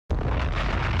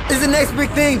It's the next big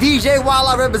thing. DJ while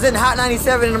I represent Hot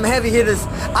 97 and them heavy hitters.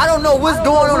 I don't know what's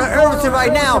going on in Irvington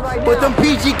right now, but them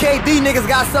PGkD niggas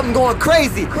got something going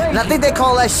crazy. And I think they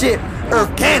call that shit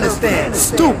IRVGHANISTAN.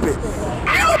 Stupid.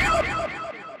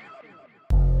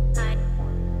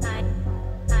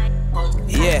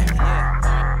 Yeah.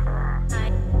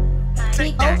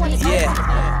 Yeah.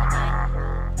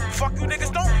 Fuck you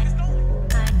niggas don't.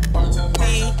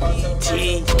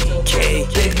 PGkD.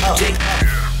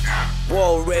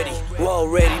 Wall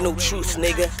ready, no truth,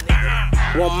 nigga.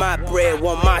 Want my bread,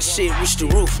 want my shit, reach the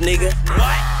roof, nigga.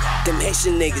 Them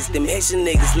Haitian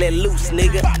niggas, let loose,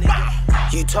 nigga.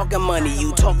 You talking money,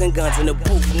 you talking guns in the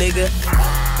booth, nigga.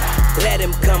 Let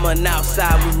him come on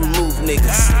outside, we remove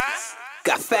niggas.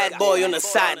 Got Fat Boy on the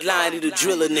sideline, he the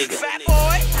driller, nigga.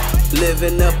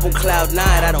 Living up on cloud 9,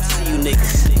 I don't see you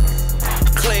niggas.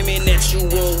 Claiming that you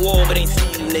want war, but ain't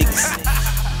see you niggas.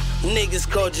 Niggas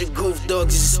called you goof dog,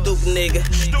 just a stupid nigga.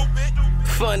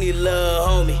 Funny little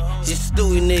homie, just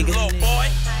stupid nigga.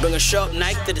 Bring a sharp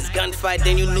knife to this gunfight,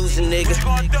 then you losing, nigga.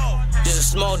 Just a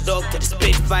small dog to the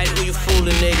spit fight, who you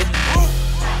fooling, nigga?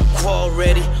 Raw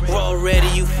ready,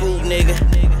 you fool, nigga.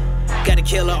 Gotta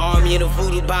kill an army in a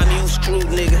voodoo bomb, you screwed,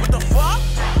 nigga. What the fuck?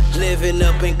 Living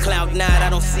up in cloud 9, I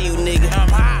don't see you, nigga.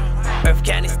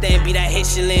 IRVGHANISTAN be that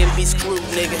Haitian land, be screwed,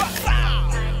 nigga.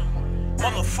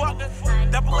 Motherfucker,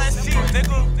 double SC,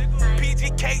 nigga.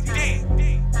 PGkD.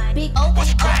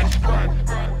 What's crack?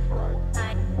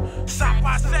 Stop,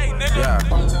 I say, nigga. Yeah.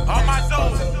 All my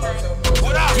zones.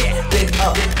 What up? Yeah.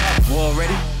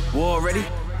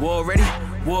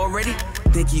 War ready.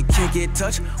 Think you can't get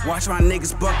touched? Watch my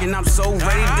niggas bucking, I'm so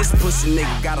ready. This pussy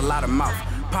nigga got a lot of mouth.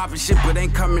 Poppin' shit, but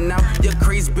ain't coming out. Your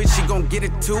crazy bitch, she gon' get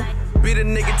it too. Beat a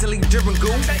nigga till he drippin'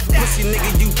 goo. Pussy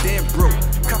nigga, you dead broke.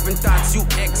 Cuffin' thoughts, you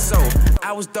XO.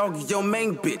 I was dogging your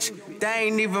main bitch. That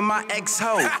ain't even my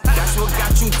ex-ho. That's what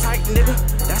got you tight, nigga.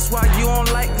 That's why you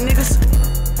don't like niggas.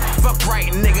 Fuck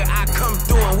right, nigga. I come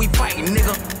through and we fight,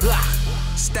 nigga.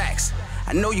 Stacks.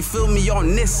 I know you feel me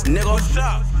on this, nigga. What's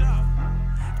up?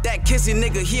 That kissy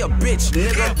nigga, he a bitch,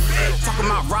 nigga. Talking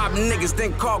about robbing niggas,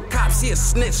 then call cops, he a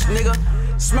snitch, nigga.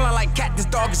 Smelling like cat, this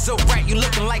dog is so right, you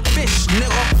looking like fish,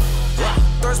 nigga.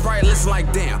 Thirst probably listen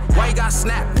like, damn, why you got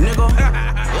snap, nigga?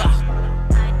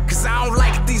 Cause I don't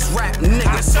like these rap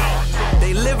niggas.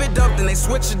 They live it up, then they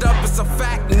switch it up, it's a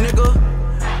fact, nigga.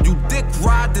 You dick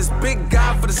ride this big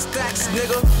guy for the stacks,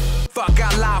 nigga. Fuck,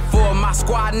 I lie for my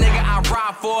squad, nigga, I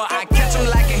ride for. I catch him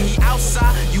like he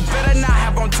outside, you better not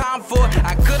have on time for it.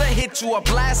 I could've hit you up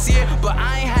last year, but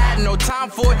I ain't had no time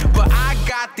for it. But I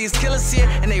got these killers here,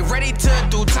 and they ready to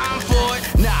do time for it.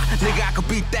 Nah, nigga, I could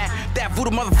beat that. That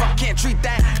voodoo motherfucker can't treat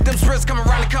that. Them spirits come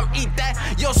around and come eat that.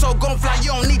 Yo, so gon' fly,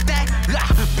 you don't need that.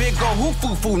 Big ol'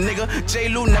 hoo-foo-foo, nigga.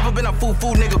 J-Liu never been a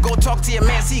foo-foo, nigga. Go talk to your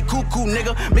man, see cuckoo,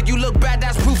 nigga. Make you look bad,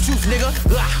 that's proof, truth, nigga.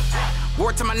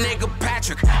 Word to my nigga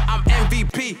Patrick, I'm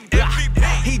MVP.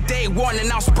 He day one and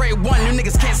I'll spray one. You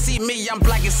niggas can't see me, I'm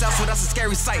black and south, so that's a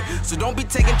scary sight. So don't be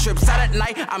taking trips out at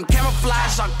night. I'm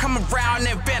camouflage, I'll come around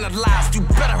and vandalize. You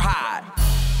better hide,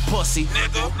 pussy.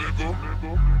 Nigga.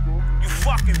 You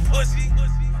fucking pussy.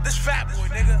 This fat boy,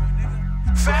 nigga.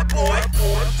 Fat boy.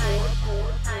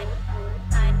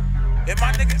 If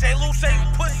my nigga J-Liu say you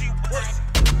pussy, you pussy.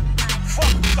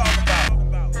 Fuck you talking about?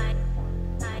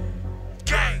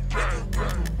 Gang,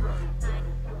 nigga.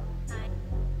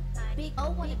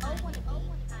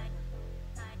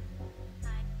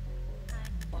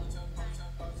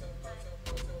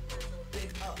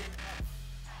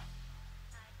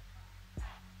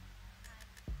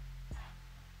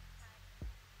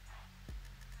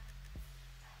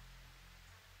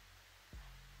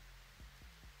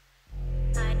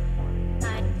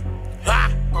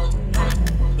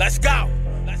 Let's go.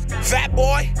 Fat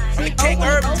boy, I'm the king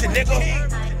Irvington,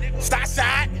 nigga. Stop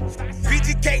side.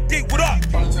 PGkD, what up?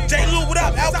 J-Liu, what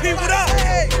up? LP, what up?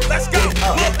 Let's go.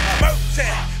 Look,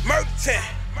 Merton.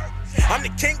 I'm the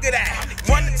king of that.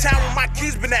 Run the town where my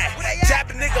keys been at. Jab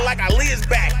a nigga like Alia's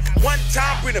back. One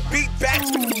time, bring the beat back.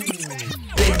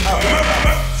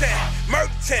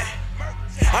 Merton.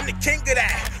 I'm the king of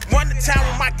that. Run the town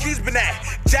where my keys been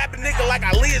at. Jab a nigga like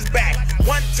Alia's back.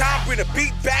 One time, bring the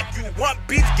beat back. You want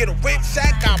beef, get a rib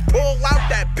shack. I pull out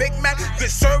that Big Mac,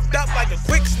 get served up like a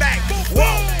quick snack.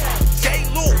 Whoa,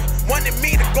 J-Liu wanted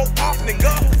me to go off, nigga.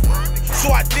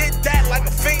 So I did that like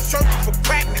a fiend searching for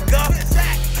crack, nigga.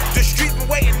 The streets been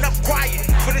waiting up quiet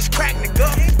for this crack,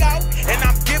 nigga. And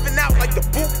I'm giving out like the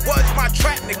boot was my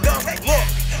trap, nigga. Look,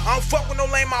 I don't fuck with no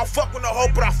lame, I don't fuck with no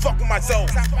hoe, but I fuck with myself.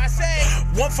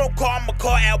 One phone call, I'ma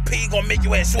call LP, gon' make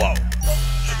you ass swole.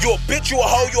 You a bitch, you a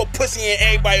hoe, you a pussy, and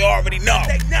everybody already know.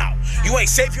 You ain't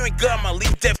safe, you ain't good, I'ma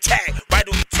leave death tag right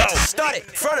on your toe. started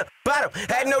from the bottom,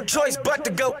 had no choice but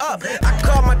to go up. I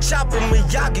call my chopper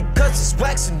Miyagi cause it's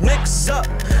waxing niggas up.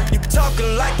 You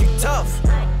talking like you tough,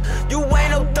 you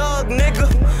ain't no thug, nigga.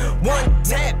 One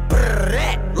tap,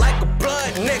 like a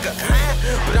blood nigga,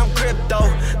 but I'm crypto.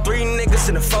 3 niggas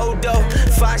in a photo,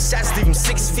 5 shots leave him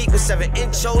 6 feet with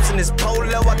 7-inch holes in his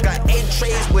polo. I got 8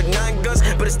 trays with 9 guns,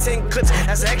 but it's 10 clips,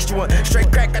 that's an extra one.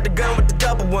 Straight crack got the gun with the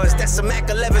double ones. That's a Mac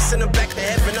 11, send him back to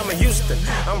heaven. I'm in Houston,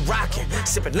 I'm rocking,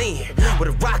 sipping lean with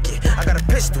a rocket. I got a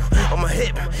pistol on my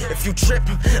hip, if you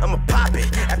trippin', I'ma pop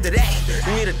it. After that,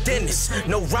 you need a dentist,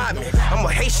 no robbing. I'm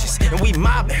a Haitians and we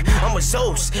mobbing, I'm a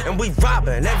Zoes and we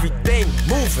robbing. Everything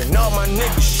moving, all my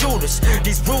niggas shooters.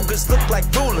 These Rugers look like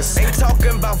rulers. Ain't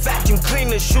talking about vacuum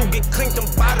cleaners, you get cleaned them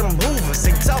bottom hoovers.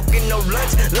 Ain't talking no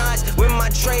lunch lines when my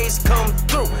trays come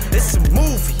through. It's a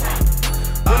movie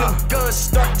when them guns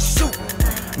start to shoot.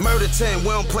 Murder 10, we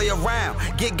don't play around.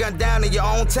 Get gunned down in your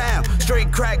own town.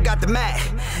 Straight crack got the Mac.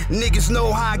 Niggas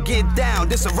know how I get down.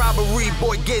 This a robbery,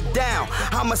 boy, get down.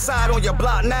 Homicide on your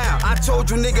block now. I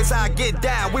told you niggas how I get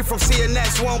down. We from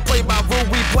CNS, we don't play by rule,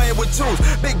 we playing with tools.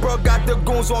 Big bro got the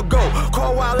goons on go.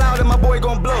 Call wild out and my boy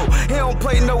gon' blow. He don't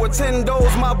play no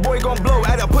Nintendos, my boy gon' blow.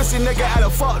 At a pussy nigga, at a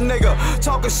fuck nigga.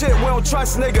 Talking shit, we don't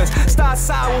trust niggas. Start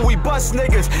side when we bust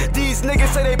niggas. These niggas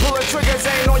say they pullin' triggers.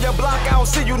 Ain't on your block, I don't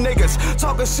see you niggas.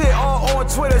 Talking shit all on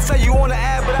Twitter, say you on the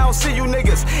ad, but I don't see you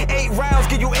niggas. 8 rounds,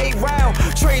 give you 8 rounds.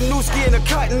 Trade Newski in the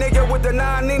cut, nigga, with the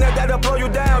 9 Nina, that'll blow you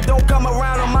down. Don't come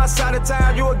around on my side of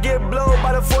town, you'll get blowed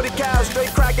by the 40 cows.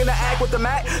 Straight crack in the act with the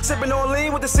Mac, sipping on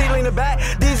lean with the ceiling in the back.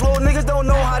 These little niggas don't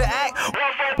know how to act. One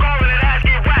phone call and that ass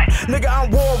get whacked. Nigga, I'm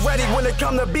war ready when it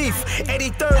come to beef.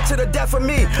 83rd to the death of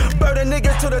me. Burn a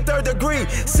nigga to the 3rd degree.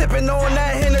 Sipping on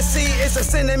that Hennessy, it's a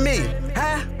sin in me.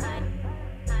 Huh?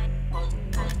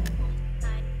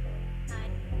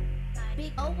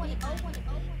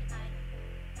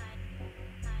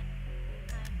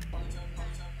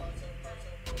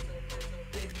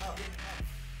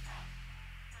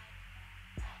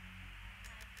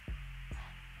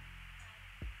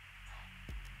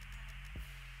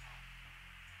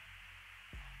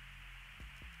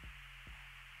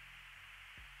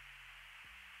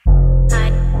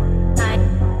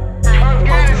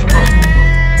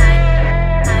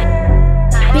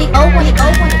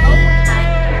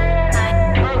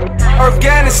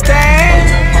 Afghanistan.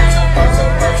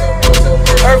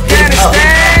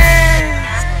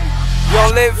 You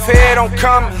don't live here, don't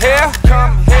come here.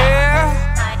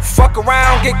 Fuck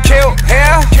around, get killed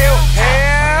here.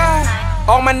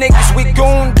 All my niggas, we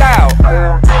gooned out.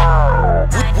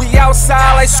 We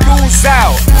outside like school's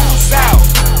out.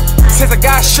 Since I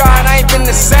got shot, I ain't been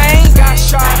the same.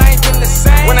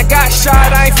 When I got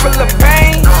shot, I ain't feel the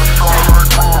pain.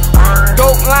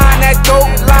 Dope line, that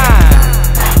dope line.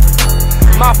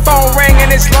 My phone ringing,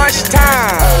 it's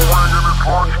lunchtime.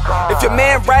 If your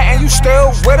man right and you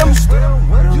still with him,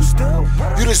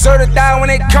 you deserve to die when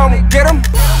they come get him.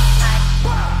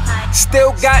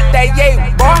 Still got that yay,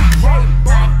 boy.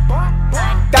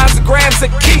 1,000 grams of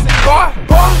keep, boy.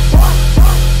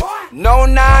 No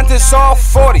 9s, it's all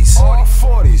 40s.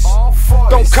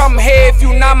 Don't come here if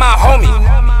you not my homie.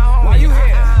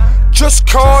 Just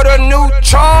caught a new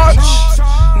charge.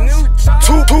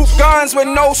 Two guns with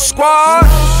no squad,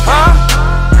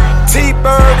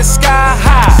 T-Bird is sky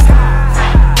high.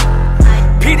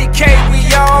 PDK,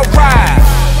 we all ride.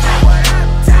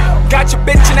 Got your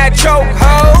bitch in that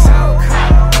chokehold.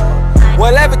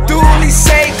 Whatever Dooley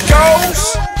say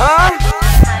goes,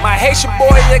 My Haitian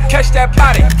boy, yeah, catch that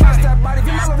body.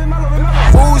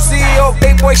 Uzi, oh,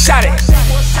 big boy shot it.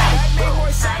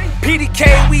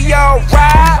 PDK, we all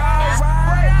ride.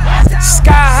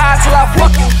 Sky high till I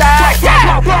fucking die.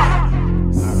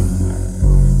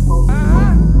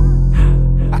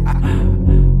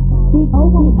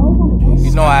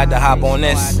 You know I had to hop on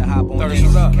this.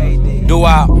 Do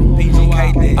out.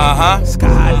 PGkD. Sky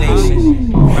High Nation.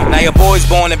 Now your boy's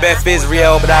born in Beth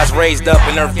Israel, but I was raised up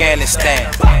in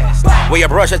Afghanistan. Where you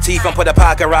brush your teeth and put a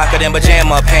pocket rocket in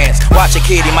pajama pants. Watch a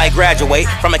kid, he might graduate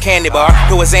from a candy bar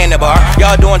to a Xander bar.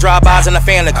 Y'all doing drive-bys in a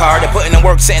family car. They're putting in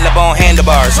work, sitting up on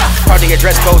handlebars. Part of your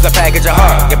dress code's a package of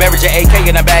heart. You buried your AK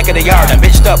in the back of the yard and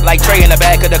bitched up like Trey in the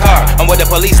back of the car. I'm with the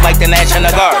police like the National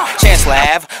Guard. Chancellor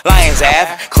Ave, Lions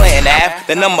Ave, Clinton Ave,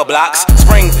 the number blocks,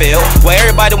 Springfield, where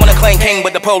everybody wanna claim king,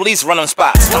 but the police run them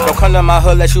spots. Don't come to my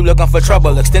hood unless you looking for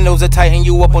trouble. Extendos are tighten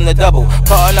you up on the double.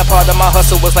 Part of my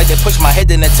hustle was like they push my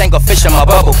head in the tank of fish in my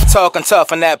bubble. Talking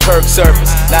tough on that perk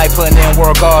surface. Now he putting in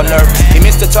work all nervous. He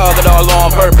missed the target all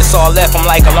on purpose. All left him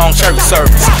like a long church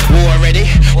service. War ready,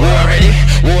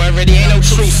 ain't no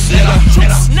truce, nigga.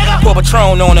 Pour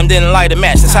Patron on him, didn't light a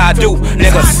match. That's how I do,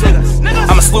 niggas.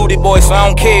 I'm a slutty boy, so I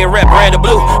don't care. Rap red or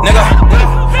blue, nigga.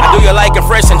 I do you like it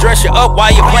fresh and dress you up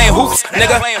while you playing hoops,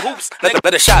 nigga.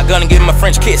 Let a shotgun and give him a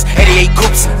French kiss. 88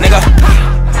 coops, nigga.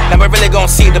 Now we really gon'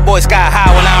 see the boy sky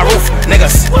high on our roof,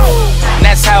 niggas. And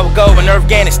that's how it go in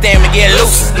Afghanistan, we get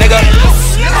loose, nigga.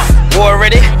 War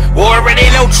ready,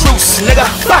 no truce, nigga.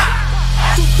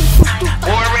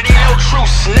 War ready, no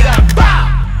truce, nigga.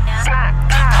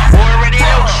 War ready,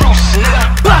 no truce, nigga.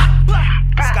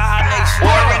 Sky Nation.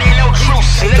 War ready, no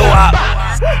truce, nigga. Go out.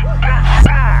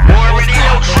 War ready,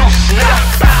 no truce, nigga.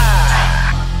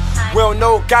 We don't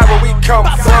know God where we come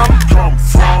from.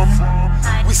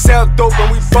 We sell dope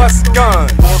and we bust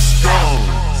guns.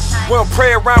 We don't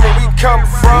pray around where we come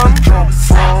from.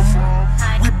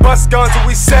 We bust guns and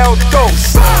we sell dope.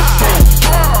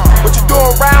 What you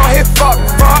doing around here, fuck?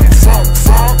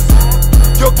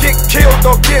 You'll get killed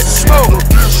or get smoked.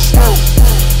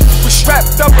 We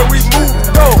strapped up and we move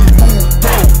dope.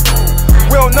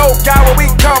 We don't know God where we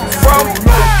come from.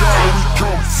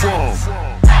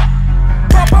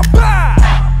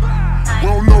 We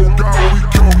don't know God where we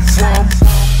come from.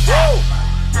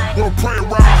 We don't play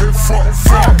around here, fuck.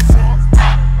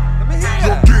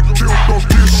 You'll get killed, don't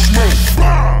get smoked.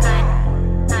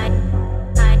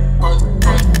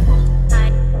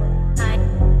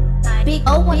 Big O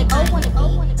one.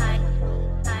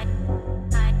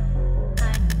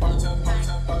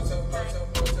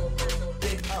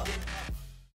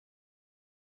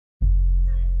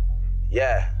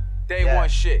 Yeah. Day one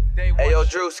shit. Hey yo,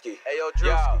 Drewski.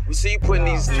 We see you putting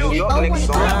these New York niggas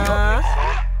on.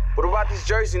 What about these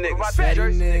Jersey niggas?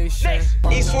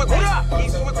 Eastwick, what up?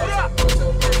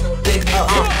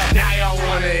 Now y'all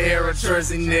wanna hear a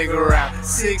Jersey nigga rap.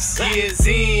 6 years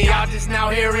in, y'all just now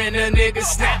hearing a nigga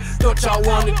snap. Thought y'all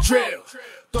wanna drill,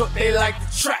 thought they like the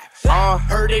trap.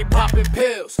 Heard they poppin'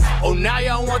 pills. Oh, now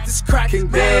y'all want this crack.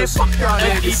 Man, fuck y'all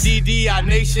niggas. PGkD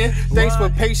nation. Thanks for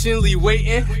patiently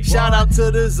waiting. Shout out to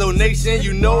the zonation.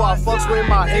 You know I fucks with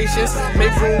my Haitians.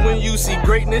 Make room when you see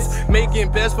greatness.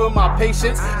 Making best for my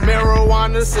patients.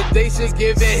 Marijuana sedation.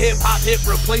 Giving hip-hop hip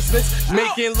replacements.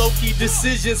 Making low-key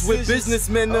decisions with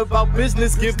businessmen about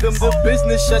business. Give them the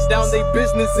business. Shut down their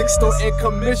business. Extorting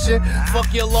commission.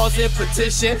 Fuck your laws and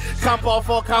petition. Comp off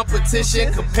all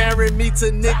competition. Comparing me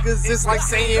to niggas. It's like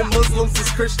saying Muslims is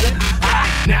Christian.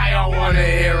 Now y'all wanna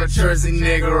hear a Jersey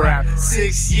nigga rap.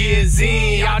 6 years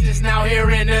in, y'all just now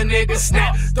hearing a nigga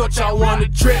snap. Thought y'all wanna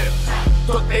drill,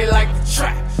 thought they like the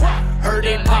trap. Heard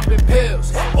they poppin'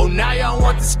 pills. Oh, now y'all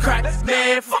want this crack.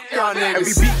 Man, fuck y'all niggas.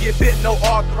 Every beat get bit, no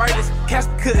arthritis.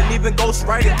 Casper couldn't even ghost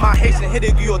write it. My Haitian hit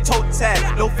it, you a toe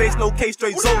tag. No face, no case,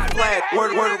 straight zone flag.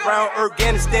 Word around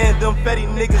Afghanistan, them fetty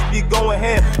niggas be going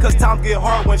ham. Cause times get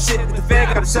hard when shit hit the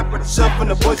fan. Gotta separate the shelf from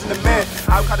the boys and the man.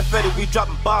 I'm kinda fetty, we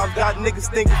dropping bombs. Got niggas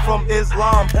thinking from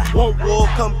Islam. Want war,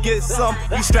 come get some.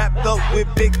 We strapped up with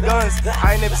big guns.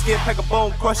 I ain't never scared, pack a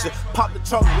bone crusher. Pop the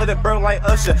trunk, let it burn like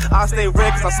Usher. I stay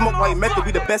red cause I smoke like method.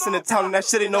 We the best in the town and that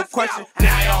shit ain't no question.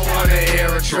 Now y'all wanna hear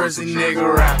a Jersey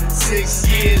nigga rap. 6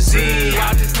 years in,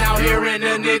 y'all just now hearing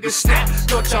a nigga snap.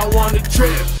 Thought y'all wanna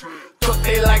trip, thought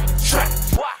they like the trap.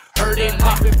 Heard they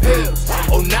poppin' pills.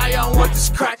 Oh, now y'all want this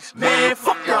crack. Man,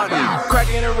 fuck y'all niggas.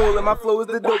 Cracking and rolling, my flow is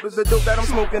the dope. It's the dope that I'm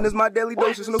smoking. It's my daily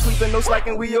dosage. No sleeping, no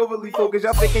slacking. We overly focused.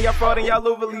 Y'all faking, y'all frauding, y'all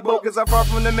overly bogus. I'm far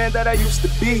from the man that I used to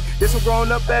be. This one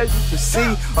growing up as you can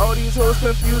see. All these hoes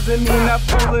confusing me, not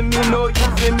fooling me, no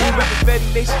using me. Rapping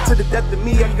Fatty Nation to the death of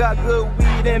me. I got good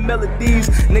weed and melodies.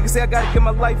 Niggas say I gotta get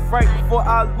my life right before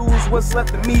I lose what's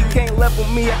left of me. Can't level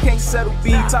me, I can't settle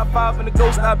B. Top 5 in the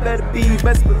ghost, I better be.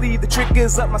 Best believe the trick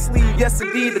is up my sleeve. Yes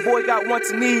indeed, the boy got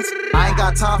wants and needs. I ain't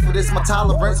got time for this, my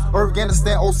tolerance.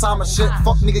 Afghanistan, Osama shit.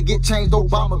 Fuck nigga, get changed,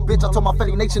 Obama bitch. I told my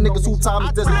Fatty Nation niggas who time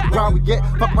is this. The ground we get,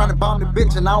 fuck around and bomb the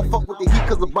bitch. And I don't fuck with the heat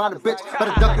cause LeBron the bitch.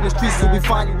 Better duck in the streets till we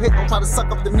find you hit. Don't try to suck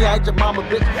up to me, I ain't your mama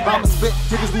bitch. Rhyme spit,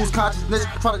 niggas lose consciousness.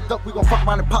 Try to duck, we gon' fuck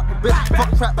around and pop the bitch.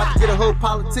 Fuck trap, about to get a hood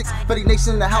politics. Fatty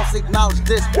Nation in the house, acknowledge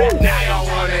this. Now y'all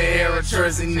wanna hear a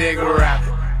Jersey nigga rap.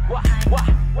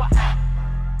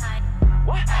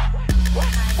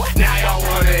 Now y'all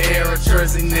wanna hear a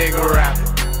Jersey nigga rap.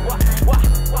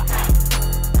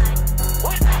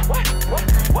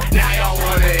 Now y'all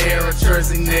wanna hear a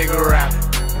Jersey nigga rap.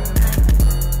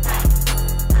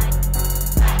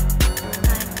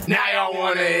 Now y'all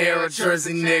wanna hear a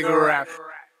Jersey nigga rap.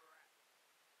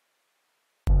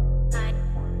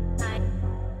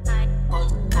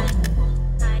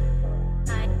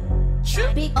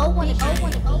 Big O one.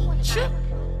 Chip.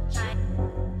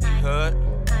 You heard?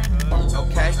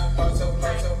 Okay.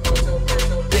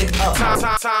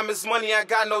 Time is money, I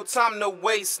got no time to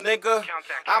waste, nigga.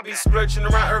 I be splurging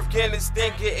around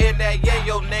Afghanistan, getting that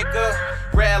yayo,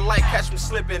 nigga. Red light, catch me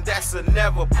slipping, that's a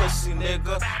never, pussy,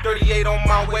 nigga. 38 on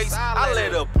my waist, I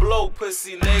let her blow,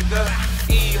 pussy, nigga.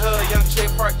 E-Hood, Young J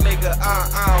Park, nigga,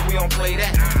 we don't play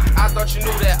that. I thought you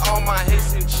knew that all my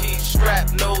hits and G's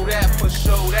strap, know that, for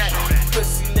sure that.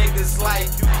 Pussy niggas like,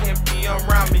 you can't be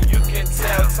around me, you can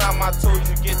tell. Time I told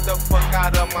you, get the fuck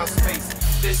out of my space.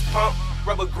 This pump,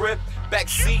 rubber grip, back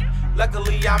seat.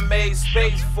 Luckily I made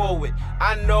space for it.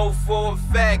 I know for a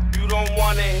fact you don't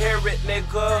wanna hear it,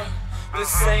 nigga. The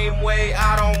same way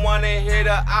I don't wanna hear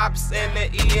the ops and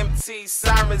the EMT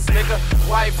sirens, nigga.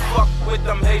 Why fuck with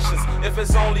them Haitians if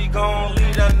it's only gon'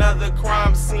 lead another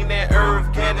crime scene in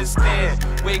Afghanistan,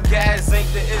 where gas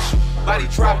ain't the issue? Body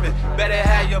dropping, better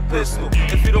have your pistol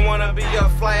if you don't wanna be a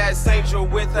fly-ass angel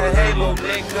with a halo,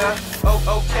 nigga.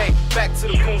 Oh, okay, back to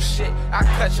the cool shit. I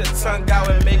cut your tongue out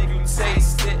and make you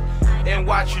taste it and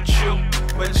watch you chew.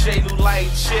 But J-Liu like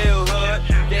chill, hood.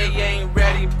 They ain't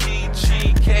ready.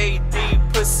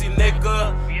 PGkD, pussy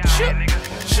nigga. Chip.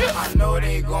 I know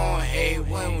they gon' hate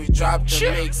when we drop the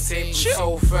mixtape.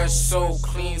 So fresh, so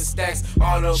clean, stacks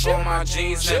all up on my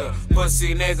jeans, nigga.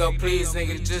 Pussy nigga, please,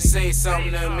 nigga, just say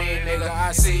something to me, nigga.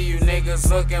 I see you niggas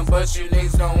looking, but you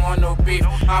niggas don't want no beef.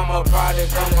 I'm a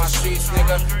product of my streets,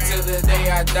 nigga, till the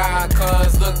day I die.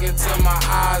 Cause look into my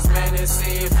eyes, man, and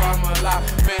see if I'm alive.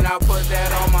 Man, I put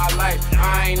that on my life.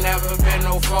 I ain't never been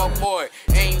no fuck boy.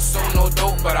 Ain't so no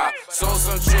dope, but I sold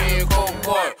some tree and coke,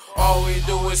 boy. All we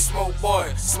do is smoke,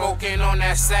 boy. Smoking on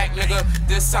that sack, nigga.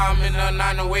 This time in the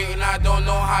 908 and I don't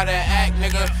know how to act,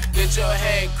 nigga. Get your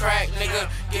head cracked, nigga.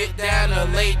 Get down or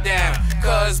lay down.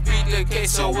 Cause beat the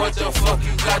case, so what the fuck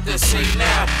you got to say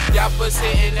now? Y'all was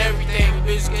hitting everything,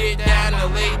 bitch. Get down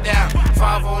or lay down.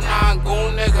 509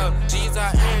 goon, nigga. G's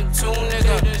are in tune,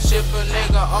 nigga. Ship a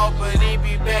nigga off, but he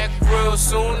be back real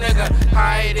soon, nigga.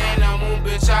 Hide in the moon,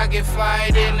 bitch. I get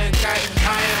fired in the kite.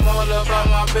 I am all about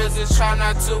my business. Try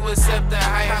not to accept the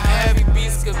hype. Every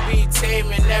beast could be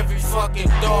tame and every fucking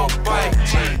dog bite.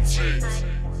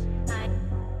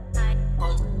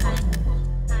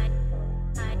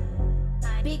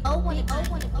 Big O want it, O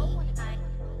want it, O want it.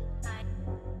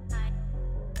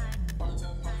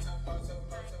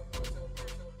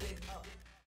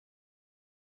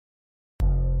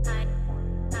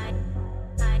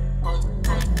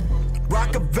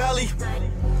 Rockavelli,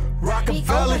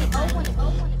 Rockavelli,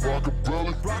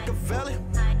 Rockavelli, Rockavelli.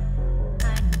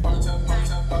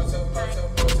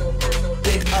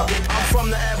 I'm from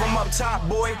the Ave, I'm up top,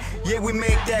 boy. Yeah, we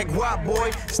make that guap,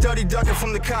 boy. Study ducking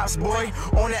from the cops, boy.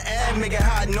 On the ad, making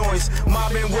hot noise.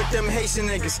 Mobbing with them Haitian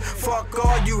niggas. Fuck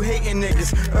all you hating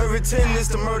niggas. Irvington is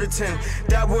the murder 10.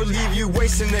 That will leave you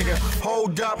wasting, nigga.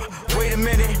 Hold up, wait a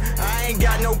minute. I ain't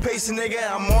got no patience, nigga.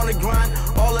 I'm on the grind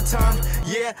all the time.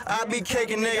 Yeah, I be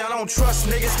caking, nigga. I don't trust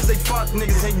niggas cause they fuck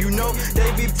niggas. And you know,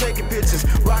 they be taking pictures.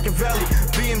 Rockavelli,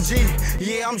 BMG.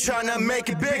 Yeah, I'm trying to make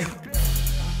it bigger.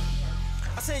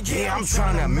 I said, yeah, I'm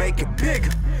trying to make it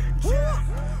bigger.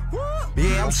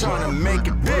 Yeah, I'm trying to make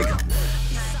it bigger.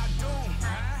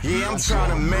 Yeah, I'm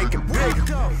trying to make it bigger.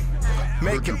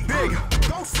 Make it bigger.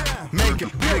 Make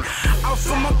it bigger. I'm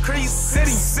from a crazy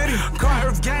city, called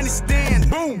Afghanistan.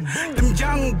 Boom, them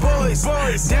young boys,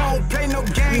 they don't play no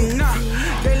game, nah.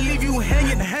 They leave you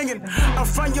hanging. I'm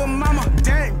from your mama,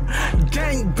 damn.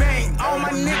 Gang bang, all my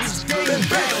niggas gang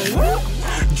bang. Woo.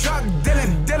 Drug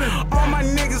dealing, all my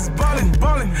niggas ballin'.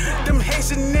 Them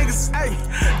Haitian niggas, ayy,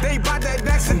 they bout that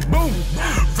action. Boom,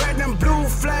 red and blue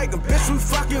flag, a bitch we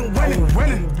fucking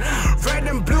winning. Red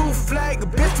and blue flag, a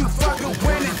bitch we fucking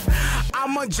winning.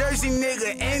 I'm a Jersey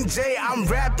nigga, NJ, I'm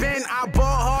rapping, I ball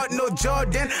hard, no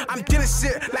Jordan. I'm killing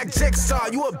shit like Jigsaw,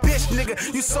 you a bitch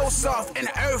nigga, you so soft in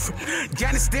the earth.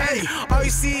 Afghanistan, all you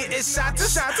see is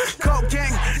shots, coke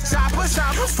gang, choppers,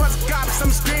 fuck cops, I'm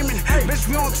screaming, bitch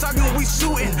we don't talking, we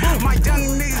shooting. My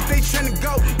young niggas, they tryna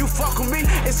go, you fuck with me,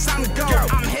 it's time to go.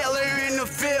 I'm Hitler in the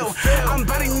field, I'm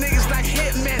biting niggas like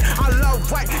Hitman. I love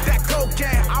white, that coke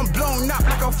gang, I'm blown up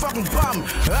like a fucking bomb.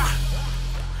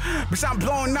 Bitch, I'm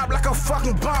blowing up like a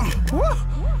fucking bomb. Woo.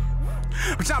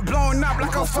 Bitch, I'm blowing up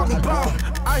like a fucking bomb.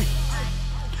 Ay.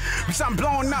 Bitch, I'm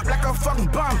blowing up like a fucking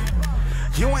bomb.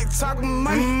 You ain't talking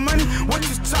money, what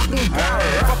you talking about?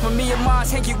 Fuck with me and mine,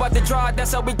 take you out the drive.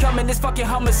 That's how we coming, this fucking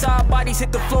homicide. Bodies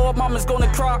hit the floor, mama's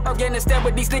gonna cry. Afghanistan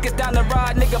with these niggas down the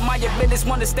ride. Nigga, mind your business,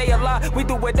 wanna stay alive. We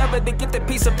do whatever to get the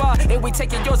piece of pie. And we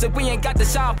taking yours if we ain't got the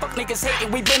shine. Fuck niggas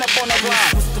hating, we been up on the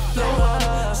line. What's the flow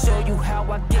up? Show you how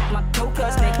I get my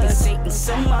coca. Niggas hating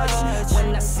so much.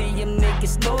 When I see them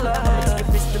niggas know love, I'ma take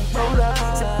a bitch to roll up.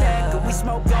 Sit back, and we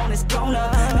smoke on, it's grown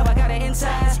up. Now I got it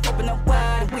inside, open up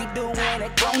wide. We doing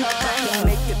it grown up. I can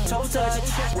make a toe touch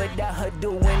without her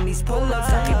doing these pull-ups.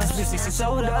 I get this pussy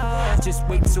soda. Just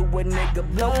wait till a nigga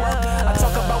blow up. I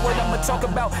talk about what I'ma talk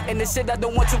about, and the shit I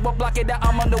don't want to, I block it out.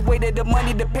 I'm on the way to the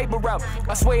money, the paper route.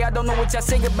 I swear I don't know what y'all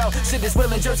sing about. Shit is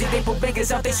real in Jersey, they put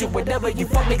bankers out. They shit whatever you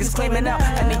fuck niggas claiming out.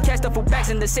 I need cash up for backs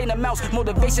in the same amounts.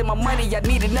 Motivation, my money, I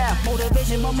need it now.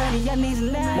 Motivation, my money, I need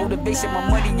it now. Motivation, my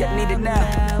money, I need it now.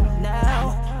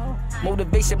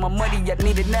 Motivation, my money, I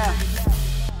need it now.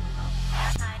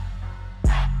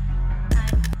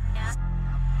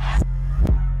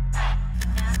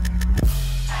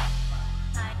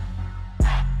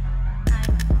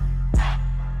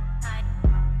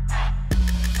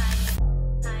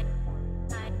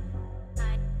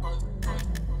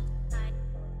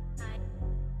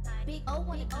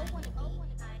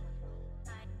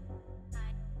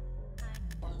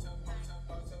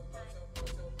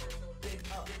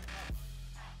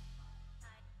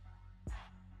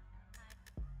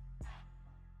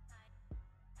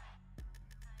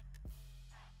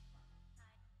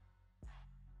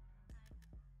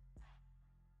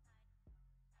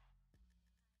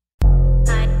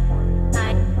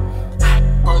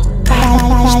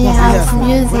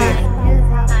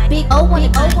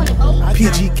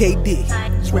 PGkD,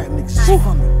 these rap niggas is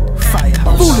funny.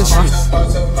 Firehouse foolishness.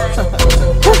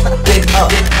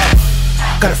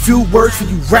 Got a few words for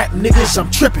you rap niggas,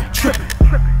 I'm tripping.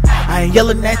 I ain't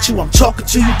yelling at you, I'm talking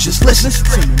to you, just listen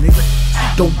to me, nigga.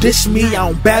 Don't diss me, I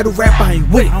don't battle rap, I ain't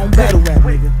with it. I don't battle rap,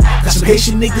 nigga. Got some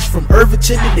Haitian niggas from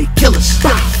Irvington and they kill us.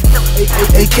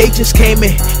 AK just came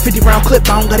in, 50 round clip,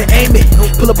 I don't gotta aim it.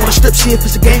 Pull up on the strip, see if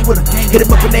it's a gang with him. Hit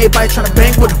him up and everybody tryna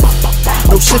bang with him.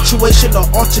 No situation or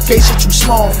altercation too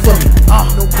small for me.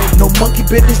 No monkey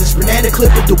business, this banana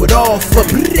clip will do it all for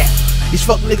me. These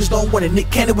fuck niggas don't want it. Nick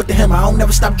Cannon with the hammer, I don't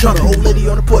never stop drumming. Old lady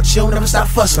on the porch, she don't never stop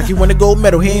fussing. Like he won a gold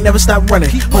medal, he ain't never stop running.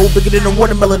 Hole bigger than a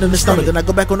watermelon in the stomach. Then I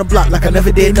go back on the block like I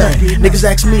never did nothing. Niggas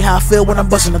ask me how I feel when I'm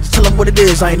busting. I just tell them what it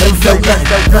is, I ain't never felt nothing.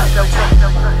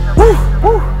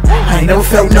 I ain't never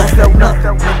felt nothing.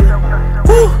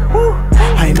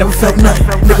 I ain't never felt nothing.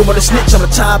 Nigga wanna snitch, I'ma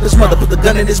tie up his mother. Put the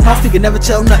gun in his mouth, he can never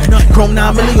tell nothing. Chrome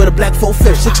 9 milli or the black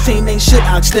 4/5. 16 ain't shit,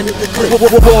 I extended the clip.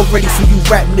 War ready for you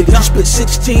rap nigga. You spit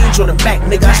 16s on a Mac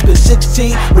nigga. I spit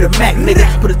 16 with a Mac nigga.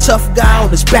 Put a tough guy on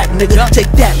his back nigga.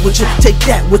 Take that with you, take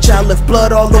that with you. I left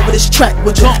blood all over this track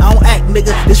with you. I don't act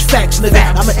nigga, this facts nigga.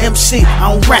 I'm an MC, I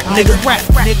don't rap nigga.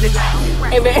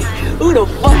 Hey man, who the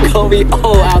fuck gon' be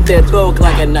all out there 12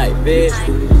 o'clock at night, man?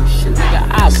 Shit, nigga,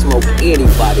 I smoke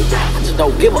anybody, I just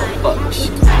don't give a fuck.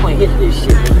 Shit, I'm gonna hit this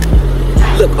shit.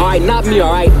 Look, alright, not me,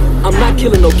 alright? I'm not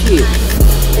killing no kids.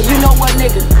 And you know what,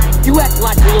 nigga? You act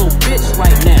like a little bitch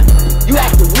right now. You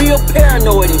acting real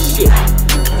paranoid and shit.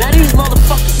 Now these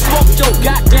motherfuckers smoked your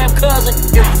goddamn cousin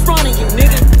in front of you,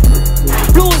 nigga.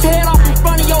 Blew his head off in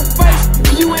front of your face,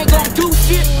 and you ain't gonna do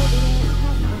shit.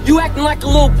 You acting like a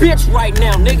little bitch right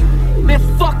now, nigga. Man,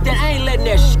 fuck that, I ain't letting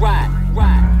that shit ride.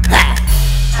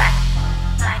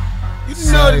 You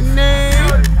know the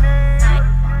name.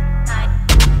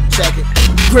 Check it.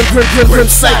 Grim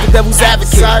Psych, the devil's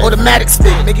advocate. Automatic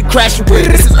stick, make it crash with it.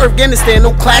 This is Afghanistan,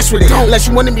 no clash with it. Unless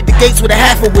you wanna meet the gates with a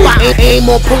half a wig. Aim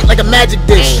on point like a magic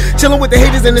dish. Chillin' with the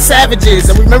haters and the savages.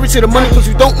 And remember to the money, cause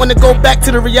you don't wanna go back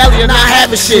to the reality of not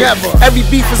having shit. Every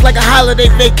beef is like a holiday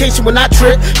vacation when I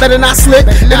trip. Better not slip,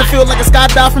 it'll feel like a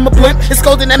skydive from a blimp. It's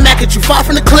golden that Mac at you, far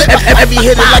from the clip. Every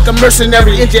hitter like a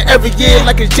mercenary. Injure every year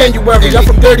like it's January. I'm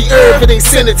from dirty herb, it ain't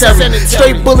sanitary.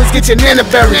 Straight bullets get your nana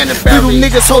buried. Little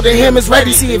niggas holding hammers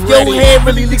ready. See if your head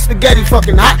really leaks spaghetti.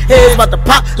 Fucking hot heads about to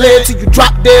pop lead till you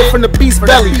drop dead from the beast's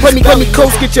belly. Let me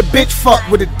coast, get your bitch fucked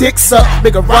with a dick suck.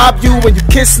 Make her rob you when you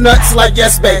kiss nuts like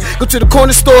yes babe. Go to the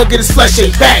corner store, get his flesh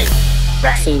ate bang.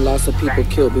 I've seen lots of people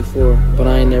killed before, but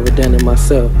I ain't never done it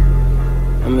myself.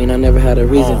 I mean, I never had a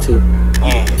reason to.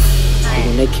 But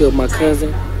when they killed my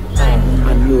cousin,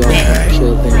 I knew I was gonna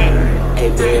kill them. Hey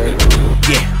man,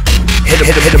 yeah.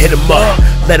 Hit him up,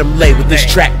 let him lay with this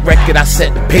track record. I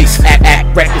set the pace,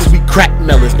 act reckless, we crack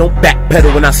melons. Don't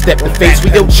backpedal when I step the face.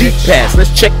 We OG pass, let's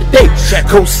check the date.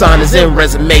 Cosign is in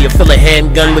resume, I fill a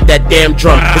handgun with that damn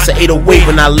drum. It's an 808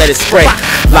 when I let it spray.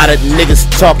 Lot of niggas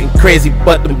talking crazy,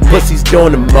 but them pussies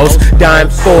doing the most. Dying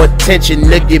for attention,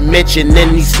 nigga mentioned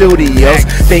in these studios.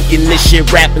 Thinking this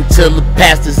shit rap until the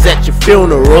pastor's at your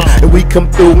funeral. And we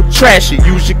come through and trash it,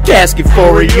 use your casket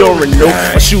for a urinal.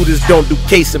 My shooters don't do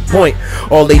case in point,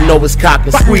 all they know is cock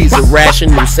and squeeze.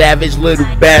 Irrational, savage, little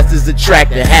bastards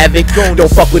attracting havoc.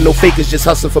 Don't fuck with no fakers, just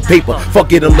hustle for paper.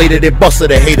 Fuck it them later, they bust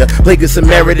the hater. Plague a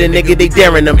Samaritan, nigga, they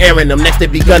daring them, airing them. Next they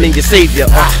be gunning your savior.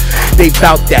 They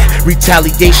bout that,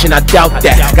 retaliation, I doubt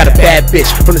that. Got a bad bitch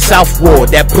from the South Ward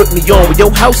that put me on with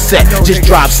your house set. Just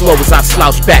drive slow as I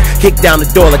slouch back, kick down the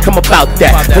door like come about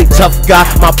that. Play tough guy,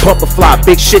 my pumper fly,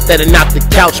 big shit that'll knock the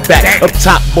couch back. Up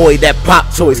top boy, that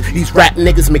pop toys. These rap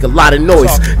niggas make a lot of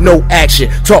noise. No action,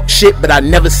 talk shit but I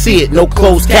never see it. No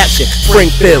closed caption.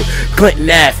 Springfield, Clinton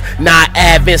Ave, Nye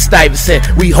Ave and Stuyvesant.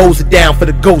 We hose it down for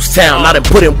the ghost town. I done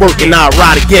put in work and I'll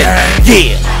ride again.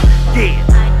 Yeah.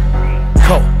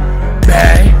 Go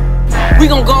bang. We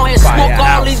gon' go ahead and smoke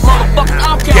all these motherfuckers. I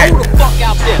don't care who the fuck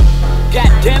out there. God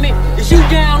damn it. Is you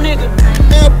down, nigga?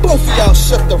 Man, both of y'all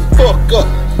shut the fuck up.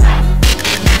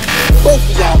 Both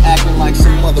of y'all acting like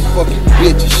some motherfucking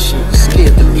bitches shit.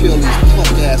 Scared to kill these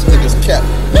punk ass niggas cap.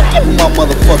 Give me my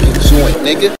motherfucking joint,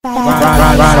 nigga.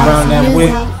 Ride around that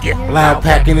whip. Loud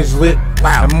packing his lip.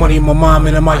 That money in my mom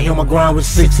and I might hear my grind with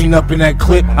 16 up in that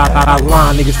clip. I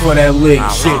line niggas for that lick.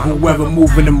 Shit, whoever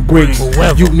moving them bricks.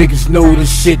 You niggas know the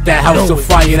shit, that house of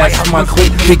fire, that's my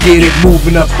clip. They get it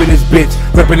moving up in this bitch.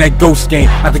 Reppin' that ghost game,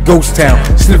 out the ghost town.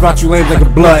 Sniff out you lames like a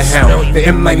bloodhound. The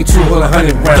M92 hold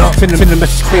 100 rounds. Send the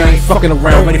message clear, I ain't fucking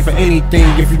around. Ready for anything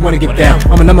if you wanna get down.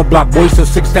 I'm a number block boy, so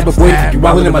 6 type of boy. If you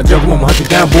wildin' in my juggle, I'ma hunt you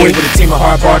down, boy. With a team of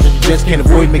hard bars that you just can't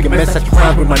avoid. Make a mess at your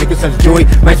clowns with my niggas such joy.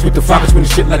 Nights with the Fox with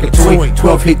the shit like a toy.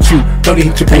 12 hit you, 30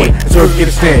 hit your boy. It's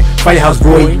IRVGHANISTAN, Firehouse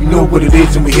boy. You know what it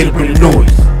is and we hit it with the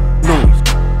noise.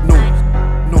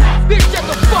 Bitch, shut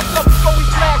the fuck up before we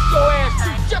blast your ass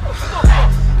too. Shut the fuck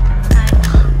up.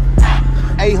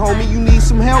 Hey homie, you need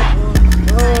some help?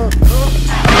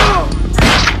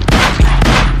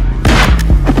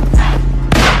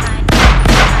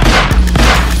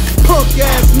 Punk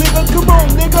ass nigga, come on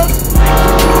nigga.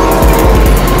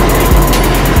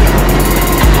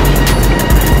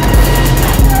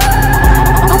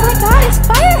 Oh my god, it's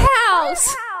Firehouse!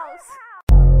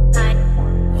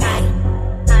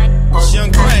 It's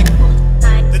Young Craig.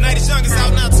 The night is young is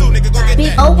out now too, nigga. Go get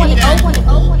that. Oh, Y'all little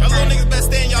niggas better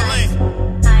stay in y'all lane.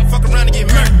 Fuck around and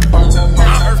get murdered. I'm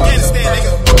IRVGHANISTAN,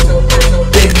 nigga.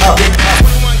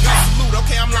 21 gun salute,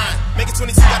 okay, I'm lying. Make it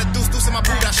 22, got a deuce in my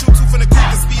boot. I shoot 2 from the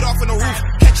coop and speed off in the roof.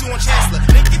 Catch you on Chancellor,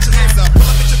 nigga, get your hands up. Pull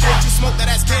up at your throat, you smoke, that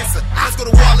ass cancer. Let's go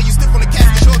to war, you stiff on the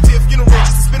casket. Short to your funeral,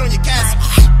 just to spit on your casket.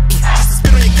 Just to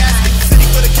spit on your casket. City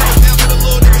for the killers, down to the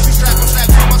little niggas. You strap on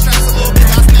strap, turn my straps a little bit. I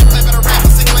snap, clap at a rap,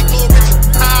 I'm singing like Lil Richard.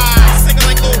 Singing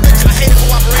like Lil Richard. I hate it,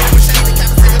 cooperating with Chevy,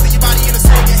 decapitated. Leave your body in the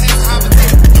sword, your hands are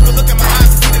habitated. You can look at my eyes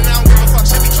and see that I don't give a fuck.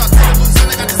 Chevy trucks, till it loose, and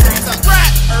I got this heavy tuck.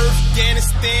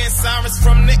 IRVGHANISTAN, sirens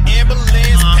from the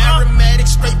ambulance.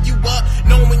 Paramedics scrape you up,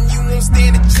 knowing you won't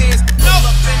stand a chance. Pull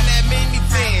up in that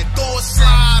minivan, door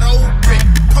slide open.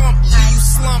 Pump, leave you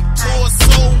slump,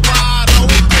 torso wide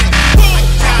open. I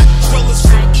got drillers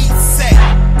from each set,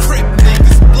 Crip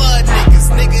niggas, blood niggas,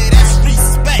 nigga, that's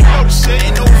respect.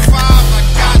 In 05, I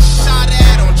got shot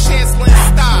at on Chancellor and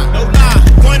Star. No lie,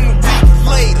 1 week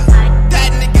later,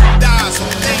 that nigga died. So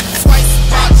think twice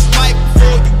about your life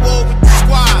before you war with the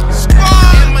squad.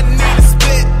 And my nigga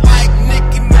spit like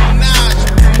Nicki Minaj.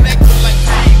 Connected like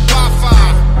free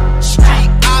Wi-Fi,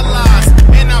 street allies.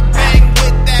 And I bang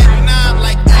with that 9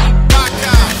 like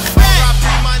Ibaka. R.I.P.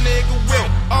 my nigga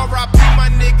Will, R.I.P. my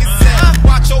nigga Zell.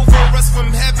 Watch over us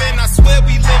from heaven, I swear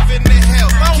we live in the hell.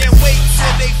 Can't wait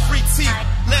till they free teeth,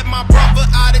 let my brother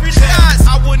out of jail.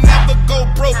 I will never go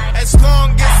broke as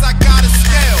long as I got a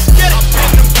scale. I've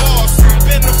been the boss,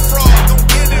 been the fraud, don't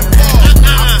get involved. I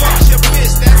fucked your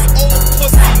bitch, that's old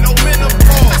pussy, no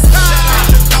menopause. Shout out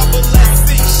to Double SC,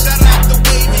 shout out to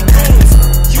Wavy Goons,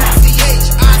 UCH,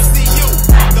 ICU,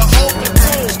 the whole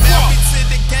platoon. Married to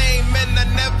the game and I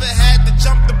never had to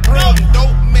jump the broom.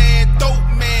 Dope man, go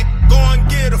and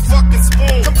get a fucking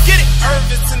spoon. Come get it,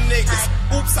 Irvin to niggas.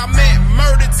 Oops, I meant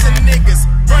murder to niggas.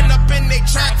 Run up in they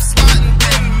trap spot and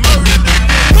then murder them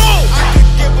niggas. I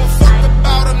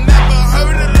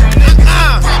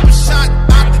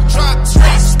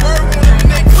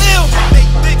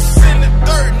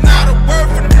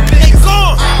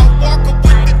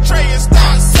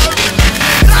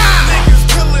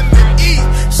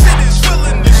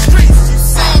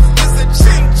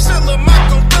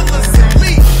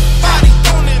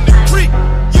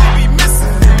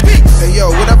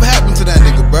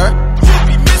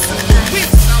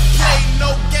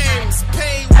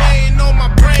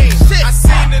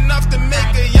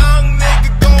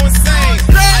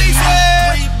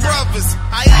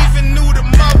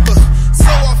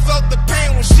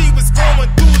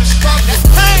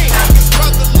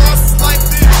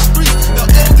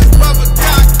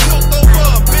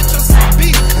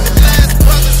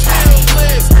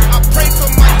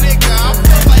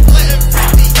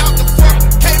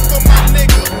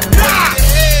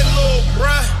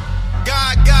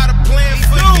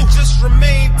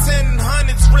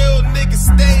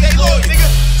stay loyal, nigga.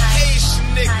 Haitian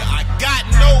nigga, I got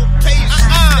no patience,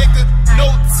 nigga.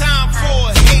 No time for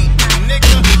hate,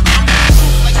 nigga. I'm the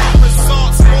truth like the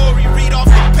results, Maury, read off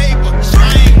the paper.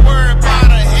 I ain't worried about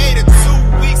a hater, 2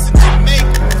 weeks in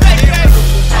Jamaica. Irritable,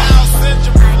 Miles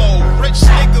Syndrome flow, rich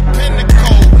nigga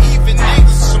pinnacle. Even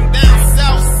niggas from down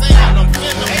south saying I'm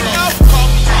finna blow. Call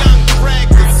me Young Greg,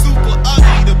 the super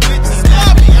ugly, the bitches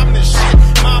love me. I'm the shit,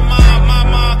 mama,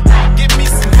 give me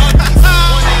some huggies.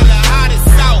 One of the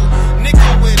hottest out, nigga,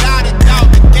 without a doubt.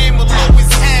 The game will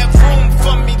always have room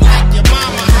for me like your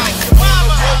mama. Like your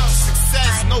mama. Road to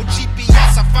success, no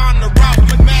GPS, I found the route.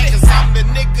 I'm mad cause I'm the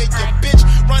nigga your bitch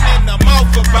running the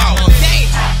mouth about. Damn.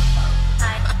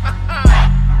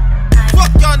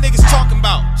 Fuck y'all niggas talking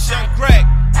about? Young Greg.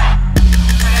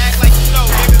 Act like you know,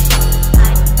 nigga.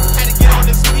 Had to get on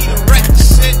this beat and wreck the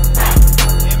shit. You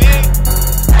know what I mean?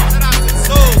 Shout out to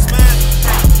souls, man.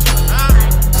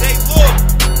 J-Liu,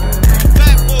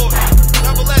 Fat Boy,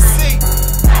 Double SC,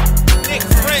 Nick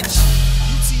French,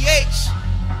 UTH,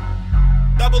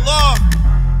 Double R,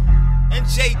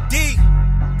 NJD.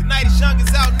 The Night is Young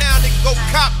is out now, nigga. Go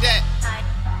cop that.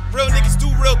 Real niggas do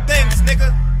real things,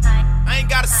 nigga. I ain't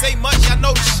gotta say much, I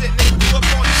know the shit, nigga. Grew up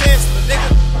on Chancellor, nigga.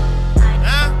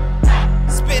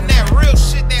 Spitting that real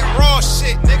shit, that raw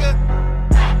shit, nigga.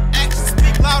 Actions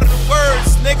speak louder than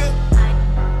words, nigga.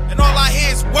 And all I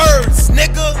hear is words,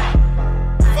 nigga.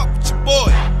 Fuck with your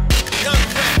boy, Young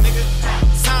Greg, nigga.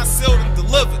 Signed, sealed, and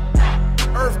delivered.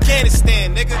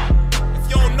 IRVGHANISTAN, nigga. If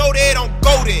you don't know there, don't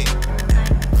go there.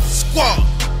 Squad.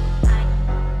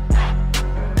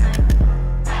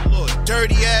 Little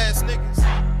dirty ass niggas.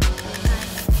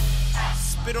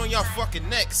 Spit on y'all fucking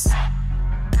necks.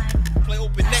 Play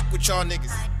open neck with y'all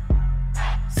niggas.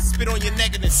 Spit on your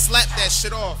neck and then slap that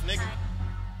shit off, nigga.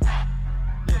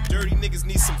 Little dirty niggas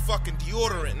need some fucking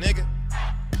deodorant, nigga.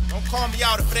 Don't call me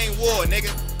out if it ain't war,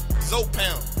 nigga.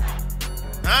 Zopound.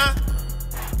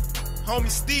 Homie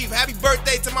Steve, happy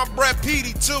birthday to my bruh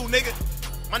Petey too, nigga.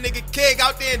 My nigga Keg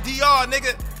out there in DR,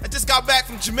 nigga. I just got back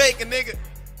from Jamaica, nigga.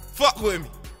 Fuck with me.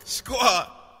 Squad.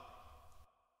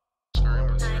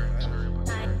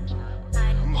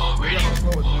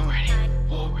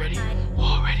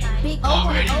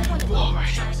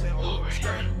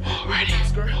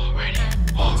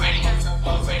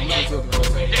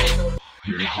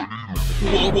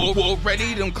 War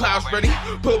ready, them clouds ready.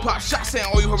 Pull pop shots saying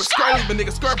all you heard was scurry. But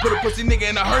nigga skirt, put a pussy nigga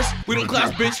in a hearse. We don't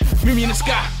clouds, bitch. Meet me in the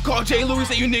sky. Call J-Liu,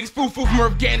 say you niggas foo from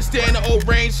Afghanistan, the old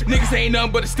range. Niggas ain't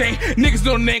nothing but a stain. Niggas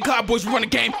know the name, Cloud Boys, we run the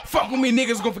game. Fuck with me,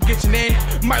 niggas gon' forget your name.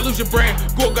 Might lose your brain.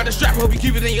 Go got the strap, hope you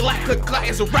keep it in your lap. Cause Cloud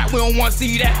is a rap, we don't wanna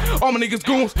see that. All my niggas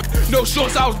goons, no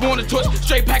shorts, I was born to torch.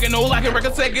 Straight packing, no lacking,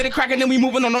 record set, get it cracking. Then we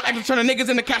moving on, no acting, turning niggas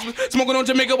into Casper. Smoking on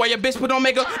Jamaica while your bitch put on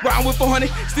makeup. Round with 400,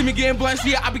 see me getting blunt,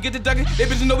 yeah, I be get the ducking. They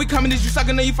bitches know we coming, is you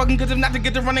sucking, know you fucking, cause if not to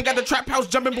get the running, got the trap house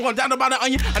jumping, blowing down about the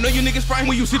onion. I know you niggas frying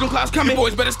when you see them clouds coming.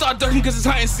 Boys better start ducking, cause it's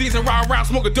hunting season. Ride around,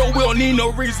 smoke a dope, we don't need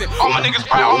no reason. All my niggas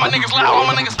proud, all my niggas loud, all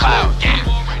my niggas cloud. Yeah.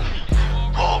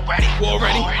 War ready. War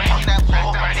ready. War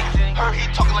ready. Heard he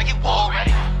talking like he war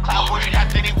ready. Cloud boy,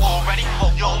 that then he war ready.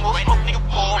 You almost broke, nigga,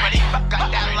 war ready.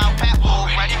 Got that loud pad, war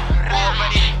ready. War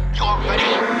ready. You're ready.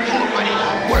 You're ready.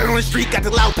 Word on the street, got the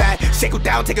loud pad. Shake it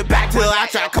down, take it back till I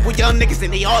try. Couple young niggas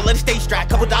and they all let it stay strapped.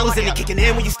 Couple dollars in it, kicking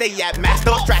in when you stay at. Masked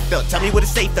up, strapped up. Tell me where the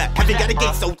safe at. Haven't got a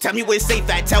gate, so tell me where it's safe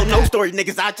at. Tell no story,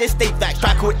 niggas, I just stay facts.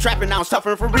 Try quit trapping, now I'm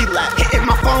suffering from relapse. Hitting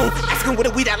my phone, asking where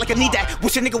the weed at, like I need that.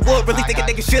 Wish a nigga would, really think a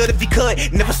nigga should if he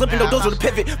could. Never slipping no doors with a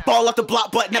pivot. Ball off the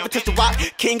block, but never touch the rock.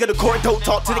 King of the court, don't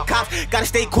talk to the cops. Gotta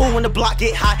stay cool when the block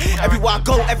get hot. Everywhere I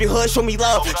go, every hood show me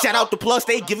love. Shout out the plus,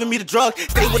 they giving me the drug.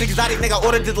 Stay with exotic, nigga,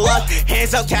 order the deluxe.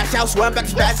 Hands up, cash out, swear I'm back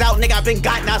to spaz out. Nigga, I been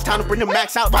got, now it's time to bring the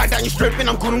max out. Ride down your strip and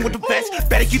I'm gooning with the vest.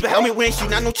 Better keep a helmet when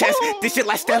shooting out no chest. This shit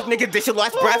like Steph, nigga, this shit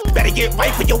last breath. Better get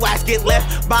right for your ass get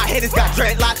left. My head has got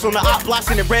dreadlocks on the op blocks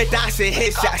and the red dots and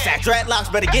headshots. At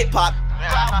dreadlocks, better get popped.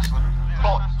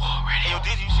 Yo,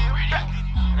 did you see it?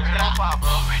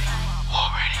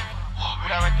 Already. What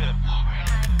that right there?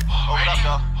 Oh, what up,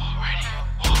 dog?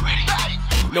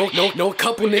 No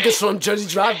couple niggas from Jersey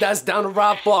Drive that's down to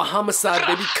ride for a homicide.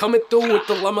 They be coming through with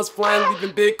the llamas flying,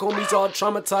 leaving big homies all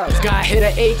traumatized. Got hit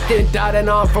at 8, then died an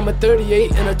arm from a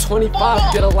 38 and a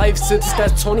 25. Get a life sentence,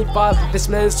 that's 25. If this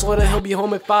man's slaughter, he'll be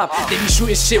home at 5. They be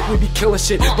shooting shit, we be killing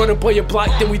shit. Run up on your block,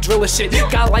 then we drilling shit.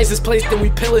 Got license plates, then we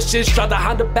pillin' shit. Drive the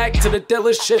Honda back to the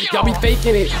dealership. Y'all be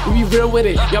faking it, we be real with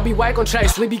it. Y'all be whack on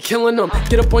tracks, we be killing them.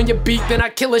 Get up on your beat, then I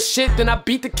kill a shit. Then I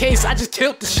beat the case, I just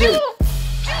killed the shit.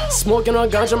 Smoking on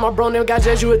ganja, my bro name got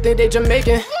jazz, you would think they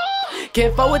Jamaican.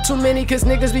 Can't fuck with too many, cause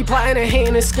niggas be plotting and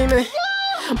hating and scheming.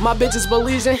 My bitches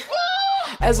Belizean,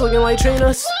 ass looking like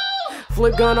trainers.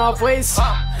 Flip gun off waist.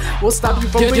 We'll stop you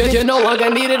from breathing. You're no longer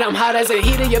needed. I'm hot as a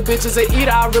heater. Your bitch is a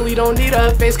eater. I really don't need her.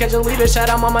 Her face catching leader. Shout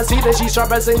out Mama Cedar. She's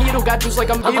sharp as a needle. Got juice like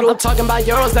I'm Beetle. I'm talking about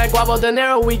euros. That guavo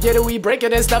dinero. We get it. We break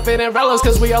it and stuff it in rellos.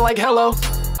 Cause we are like hello.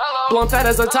 Blunt fat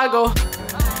as a taco.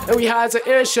 And we high as an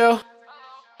air show.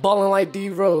 Ballin' like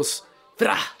D-Rose.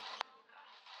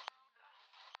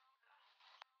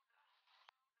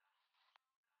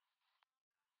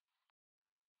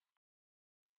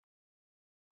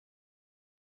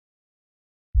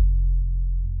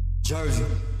 Jersey.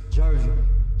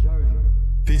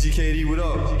 PGkD, what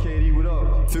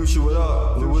up? Future, what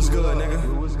up? What's good, nigga?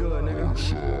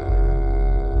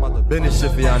 About to bend this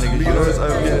shit for y'all niggas.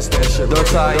 Afghanistan shit.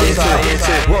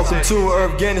 Welcome to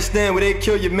Afghanistan, where they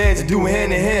kill your mans and do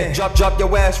hand in hand. Drop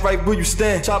your ass right where you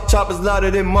stand. Chop is louder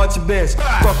than marching bands.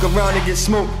 Fuck around and get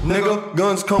smoked, nigga.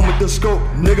 Guns come with the scope,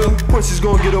 nigga. Pussies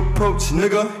gon' get approached,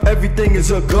 nigga. Everything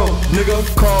is a go, nigga.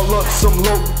 Call up some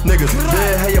low niggas.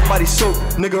 There, how your body soaked,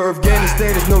 nigga.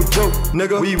 Afghanistan is no joke,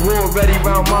 nigga. We war ready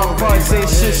round my parts. Ain't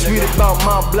shit sweet about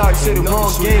my block. Say the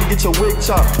wrong game, get your wig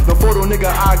chopped. No photo, nigga,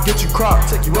 I get you cropped.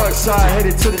 Take you outside,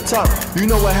 headed to the top. You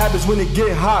know what happens when it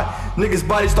get hot. Niggas'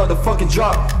 bodies start to fucking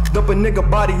drop. Dump a nigga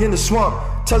body in the swamp.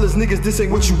 Tell us niggas this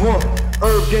ain't what you want.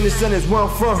 Afghanistan is where I'm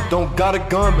from. Don't got a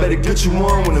gun, better get you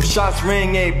one. When them shots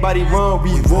ring, everybody run.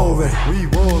 We war ready.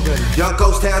 Young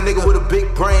ghost town nigga with a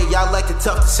big brain. Y'all like it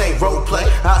tough to say role play.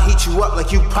 I'll heat you up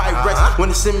like you Pyrex. When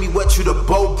they send me wet, you the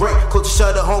bow break. Close the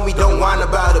shutter, homie, don't whine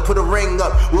about it. Put a ring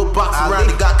up, we'll box around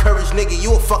it. Got courage, nigga,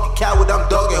 you a fucking coward. I'm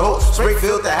dogging hoes.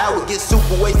 Springfield to Howard, get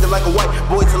super wasted like a white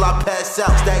boy till I pass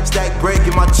out. Stack bread,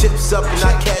 get my chips up and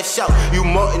I cash out. You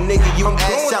Martin nigga, you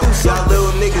ass out. Y'all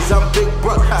little niggas, I'm big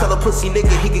brunt. Tell a pussy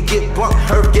nigga he can get bumped.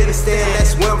 Afghanistan,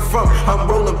 that's where I'm from. I'm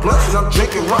rolling blunts and I'm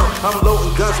drinking rum. I'm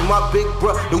loading guns with my big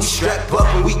bruh. Then we strap up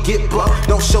and we get bucked.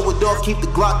 Don't show it off, keep the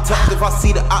Glock tucked. If I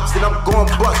see the ops, then I'm going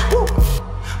bust.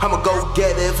 I'ma go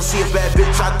get it. If I see a bad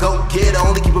bitch, I go get her.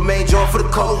 Only keep a main joint for the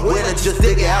cold winter. Just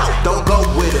dig it out, don't go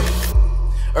with it.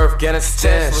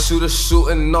 Afghanistan,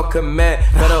 shooting no command.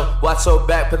 Better watch your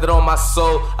back, put it on my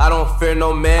soul. I don't fear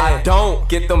no man. I don't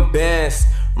get them bands.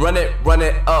 Run it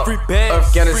up.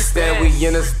 Afghanistan, we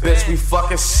in this bitch, we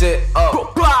fucking shit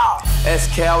up.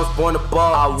 SK, I was born to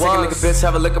ball. Take a nigga bitch,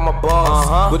 have a lick at my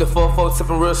balls. With the 4-4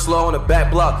 tipping real slow on the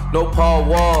back block, no Paul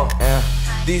Wall.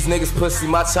 These niggas pussy,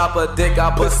 my chopper dick,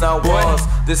 I bust down walls.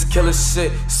 This killer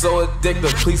shit, so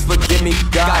addictive, please forgive me,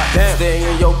 God. Stay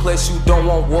in your place, you don't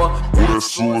want war.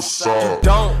 That's suicide. You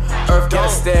don't.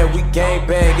 Afghanistan, we gang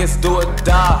bang, it's do or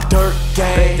die. Dirt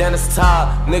gang, bandana's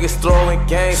tied, niggas throwing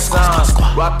gang signs.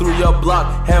 Rock through your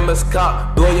block, hammers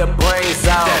cock, blow your brains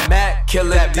out. That Mac,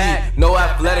 killer D, no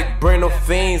athletic, bring no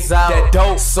fiends out. That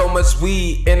dope, so much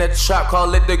weed in a trap,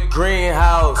 call it the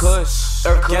greenhouse. Kush,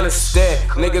 Afghanistan,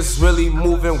 niggas really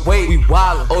moving weight. We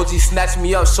wildin'. OG snatch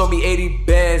me up, show me 80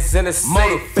 bands in a safe.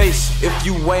 Motivation. If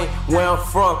you ain't where I'm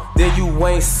from, then you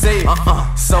ain't safe.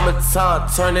 Summertime,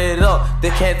 turn it up, they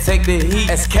can't take the heat.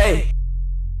 SK.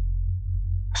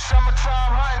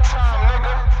 Summertime, high time,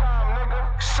 nigga.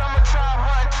 Summertime,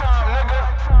 high time, nigga.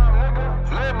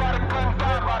 Live by the gun,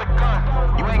 die by the gun.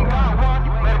 You ain't got one,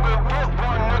 you better go get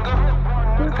one, nigga.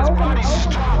 This body's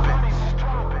stopping.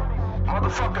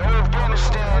 Motherfucker,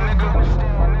 Afghanistan, nigga.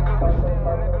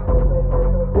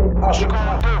 What you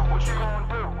gonna do? What you gonna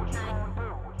do? What you gonna do?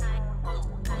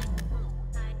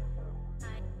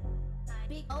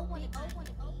 Big O one.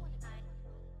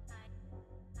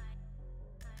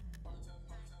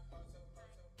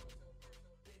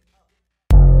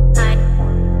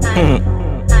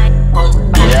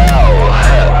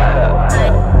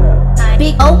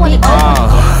 Big O one.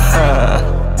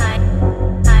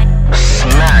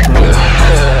 Smack.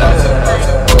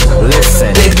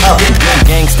 Listen.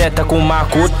 Gangster ta kou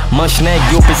makout, manch nèg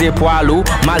yo pese poilou,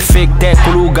 mal fek tek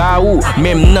kou gaou,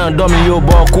 même nan dom yo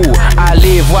bokou.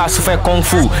 Allez voir sou fait kung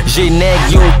fu, j'ai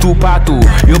nèg yo tout partout.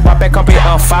 Yo pa pe camper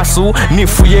en face ou, ni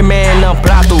fouye men nan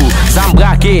plateau. Zam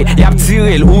braqué, y'a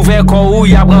tiré, ouvert corps ou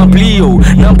y'a rempli yo.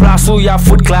 Nan place ou y'a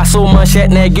foot classe ou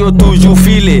manchette nèg yo toujours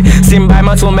filé. Simbay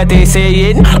man son mette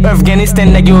essayer, Afghanistan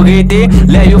nèg yo rete,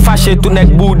 les yo fâché tout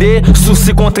nèg boudé,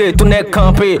 souci contre tout nèg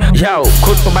campé. Yo,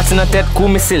 kout pou bati nan tête kou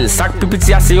missile, sac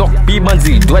pipiti ase yok pi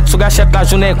bandi. Doit sou gachette la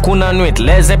journée kou nan nuit,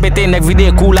 les impété nèg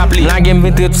vide kou la pli. La game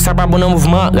 23 tout ça pas bon en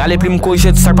mouvement, rale pli m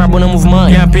corriger tout ça pas bon en mouvement.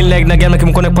 Y'a pile nèg nan game qui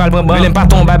me connaît pas le bon. Même pas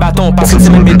ton bay bâton parce que c'est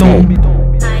même béton.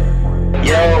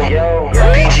 Yo,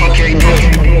 PGkD.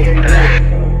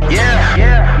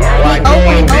 Yeah. White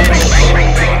boy, bitch.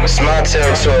 It's my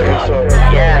territory.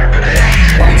 Yeah.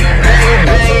 Bang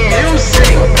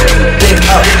music. Big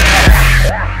up.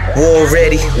 War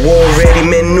ready,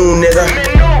 man, new nigga.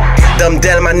 Them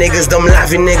Delma niggas, them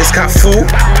Lavi niggas, got fool.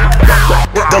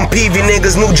 Them PV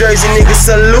niggas, New Jersey niggas,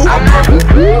 salute.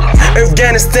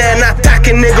 Afghanistan,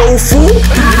 attacking nigga ou fou.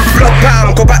 Bloc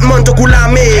pam, combattement de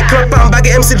koulamé. Club pam,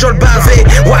 bagay MC Jol bavé.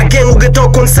 Wa gang ou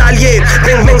geton kon salye.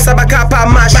 Beng beng sa baka pa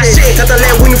maché. Tata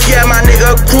le win fier ma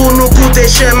nigga. Crew nou koute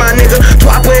cher ma nigga.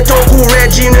 Toi après ton coup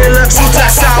Reggie nigga. Sous ta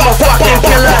sa, my fucking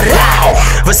killer.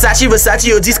 Versace,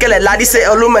 yo dis qu'elle est là, dit c'est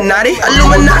Illuminati.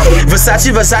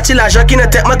 Versace, l'argent qui ne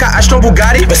tête moi qu'à acheter ton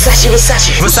Bugatti. Versace,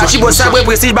 bossa, ouais,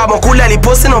 prestige, bah mon cool, elle est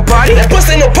postée nos party.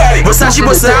 Versace,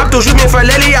 bossa, toujours bien fait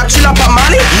l'elle, y'a tu l'as pas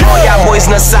mal. Oh, y'a boys,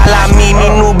 no salami,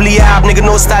 inoubliable, nigga,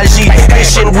 nostalgie.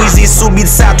 Patient, Weezy, subit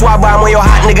ça, toi, bah, moi, yo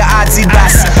hot, nigga,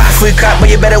 Adidas. Free cut, but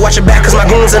you better watch your back, cause my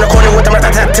goons in the corner with them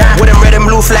rat-tat-tat. With them red and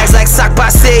blue flags like sac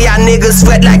passé, y'a niggas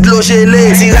sweat like l'eau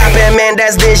gelée. Si rappel, man,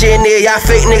 that's déjeuner, y'a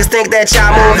fake niggas think that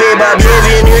y'all mauvais, but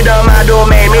bienvenue dans ma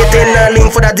domaine. Mettez la ligne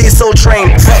for that diesel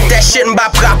train. Fuck that shit and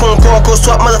bop rap encore, cause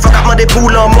swap motherfucker, moi des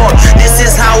poules en mort. This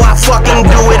is how I fucking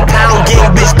do it, pound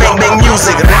gang, bitch, bang bang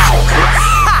music.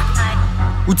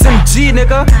 Ou Tim G,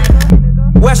 nigga.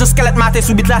 Ouais, je squelette maté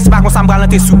sous bit là, c'est pas qu'on s'en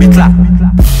bralante sous bit là.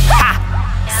 Ha!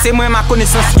 C'est moi ma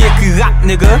connaissance qui écrit rap,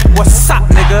 nigga. What's up,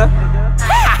 nigga?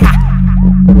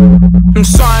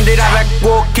 M'sondé avec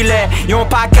gros killer. Yon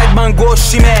paquet de ban gros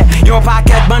chimère. Yon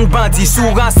paquet de ban bandits.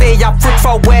 Souvent c'est y'a foot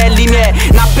for ouais lumière.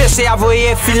 N'a pêché à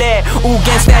voyer filet. Ou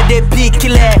gangster des pics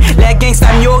killer. Les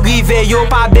gangsters m'yo rivé. Yo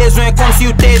pas besoin qu'on si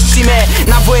ou t'es chimère.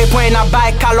 N'a voyé point n'a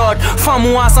bail calotte. Femme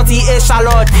ou en senti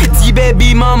échalote. Dis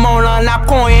baby maman là n'a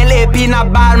coin l'épi n'a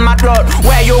balle matlot.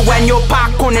 Ouais yo when yo pas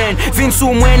connaît. Vin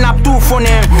sous moi n'a tout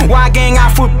fonnen. Wa gang a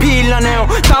foot pile en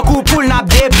tant coup poule n'a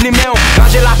déblimé. Quand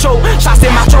j'ai la show, ça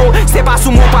c'est macho. C'est pas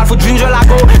sous mon pal, faut ginger la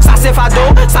go. Ça c'est fado,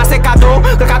 ça c'est cadeau.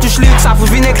 Le cartouche libre, ça faut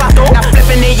viner éclato. N'a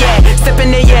flippin' yeah,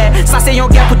 steppin' yeah. Ça c'est yon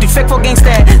gars pour tu fake for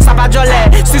gangster. Ça pas jolet,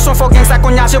 si son faux gangster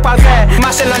qu'on y a, j'ai pas le faire.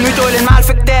 Marcher la nuit, les mal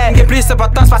fait terre. J'ai plus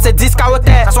d'importance, parce que 10 carottes.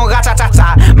 Ça son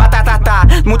ratata, matatata.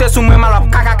 Monter sous moi, malop,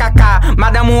 kaka.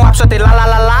 Madame ou ap chante la la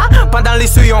la la. Pendant les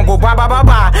suies, on go ba ba ba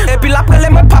ba. Et puis l'après les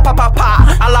mains papa.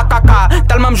 A la kaka,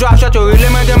 tellement je achète, yo, les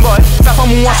mains game boy. Ça fait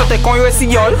moi chante quand yo est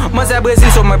signol. Moi c'est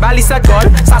Brésil, sur moi bali 7 goal.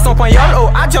 Ça son point yol, oh,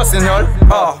 adios senol.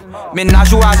 Oh, mais n'a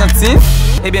joué Argentine,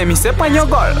 eh bien, mi c'est point yo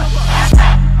gol.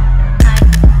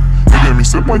 Eh bien, mi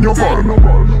c'est point yo gol. Eh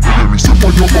bien, mi c'est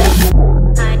point yo gol.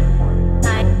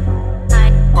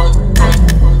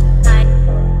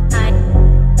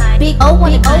 Big O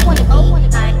want it.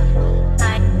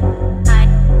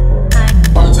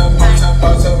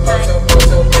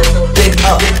 Big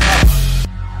up.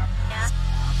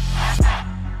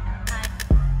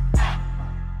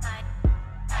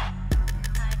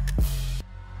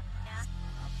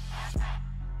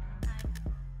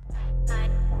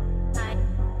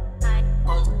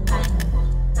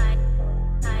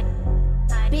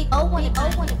 Big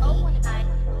O want it.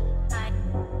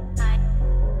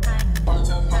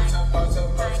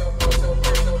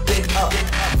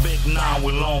 Big 9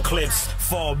 with long clips.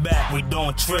 Fall back, we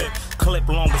don't trip. Clip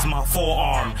long as my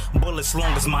forearm, bullets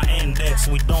long as my index.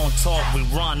 We don't talk, we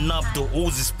run up the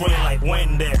Uzi spray like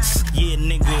Windex. Yeah,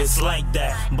 nigga, it's like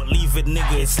that. Believe it,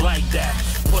 nigga, it's like that.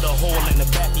 Put a hole in the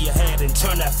back of your head and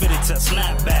turn that 50 to a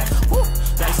snapback. Woo,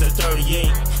 that's the 38.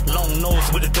 Long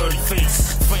nose with a dirty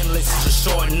face. Friendless is a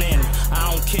shorten in. I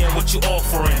don't care what you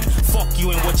offering. Fuck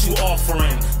you and what you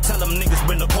offering. Tell them niggas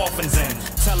bring the coffins in.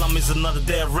 Tell them it's another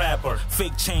dead rapper.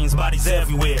 Fake chains, bodies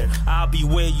everywhere. I'll be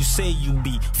where you say you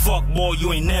be. Fuck boy,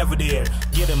 you ain't never there.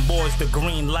 Get them boys the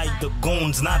green light, the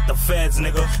goons, not the feds,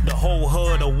 nigga. The whole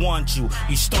hood'll want you.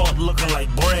 You start looking like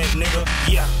bread, nigga.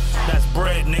 Yeah, that's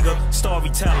bread, nigga.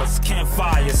 Storytellers,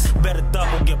 campfires. Better duck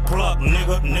or get plugged,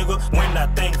 nigga. When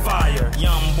that thing fire.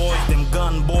 Young boys, them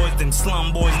gun boys, them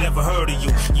slum boys never heard of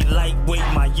you. You lightweight,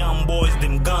 my young boys,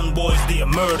 them gun boys, they'll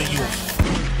murder you.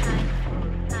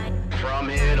 From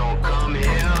here, don't come here.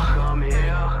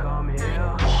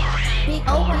 Big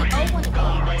O want it.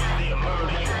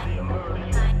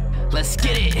 Let's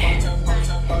get it.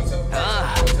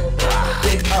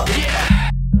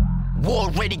 Yeah. War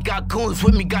ready, got goons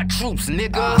with me, got troops,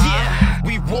 nigga. Yeah.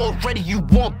 We war ready, you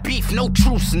want beef, no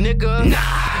truce, nigga. Nah.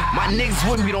 My niggas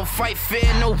with me don't fight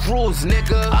fair, no rules,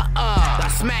 nigga. I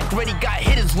smack ready, got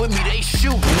hitters with me, they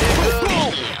shoot,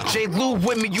 nigga. J-Liu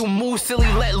with me, you move silly,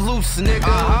 let loose, nigga.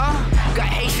 Got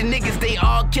Haitian niggas, they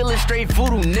all killing straight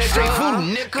voodoo,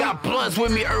 nigga. Got bloods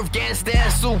with me,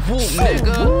 Afghanistan, so whoop,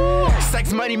 nigga.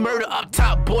 Sex, money, murder, up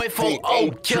top, boy, for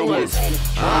old killers.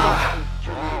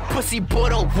 Pussy boy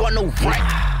don't want no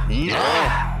right.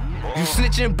 Nah. You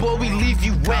snitching, boy, we leave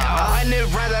you out.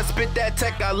 100 rounds, I spit that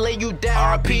tech, I lay you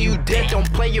down. RP, you dead, don't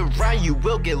play around, you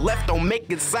will get left, don't make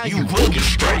it sound, you will get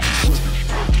straight.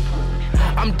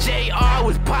 I'm JR,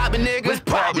 was poppin', nigga. Was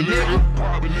poppin',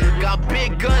 nigga. Got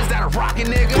big guns that are rockin',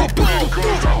 nigga.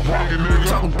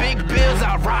 Talking big bills,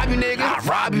 I'll rob you, nigga. I'll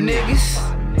rob you, niggas.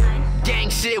 Gang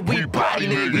shit, we body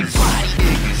niggas.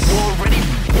 War ready,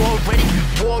 war ready,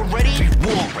 war ready,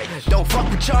 war ready. Don't fuck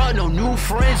with y'all, no new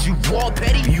friends. You war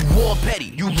petty, you war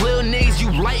petty. You little niggas,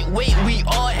 you lightweight, we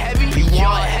all heavy. We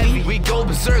all heavy. We go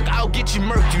berserk, I'll get you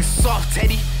murked, you soft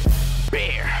teddy.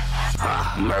 Bear.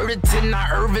 Murderton, not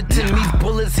Irvington. These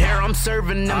bullets here, I'm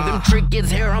serving them. Them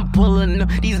trinkets here, I'm pulling them.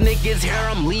 These niggas here,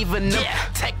 I'm leaving them.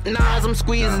 Tech knives, I'm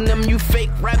squeezing them. You fake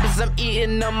rappers, I'm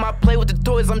eating them. I play with the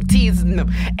toys, I'm teasing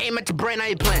them. Aim at your brain, I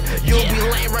ain't playing. You'll be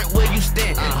laying right where you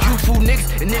stand. You fool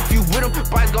niggas, and if you with them,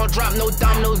 boys gon' drop no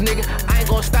dominoes, nigga. I ain't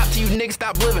gon' stop till you niggas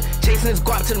stop living. Chasing this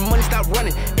guap till the money stop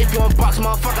running. If you on box,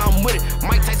 motherfucker, I'm with it.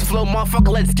 Mike Tyson flow,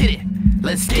 motherfucker, let's get it.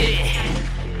 Let's get it.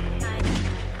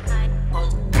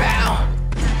 Pound.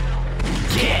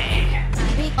 Yeah.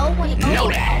 Know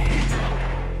that.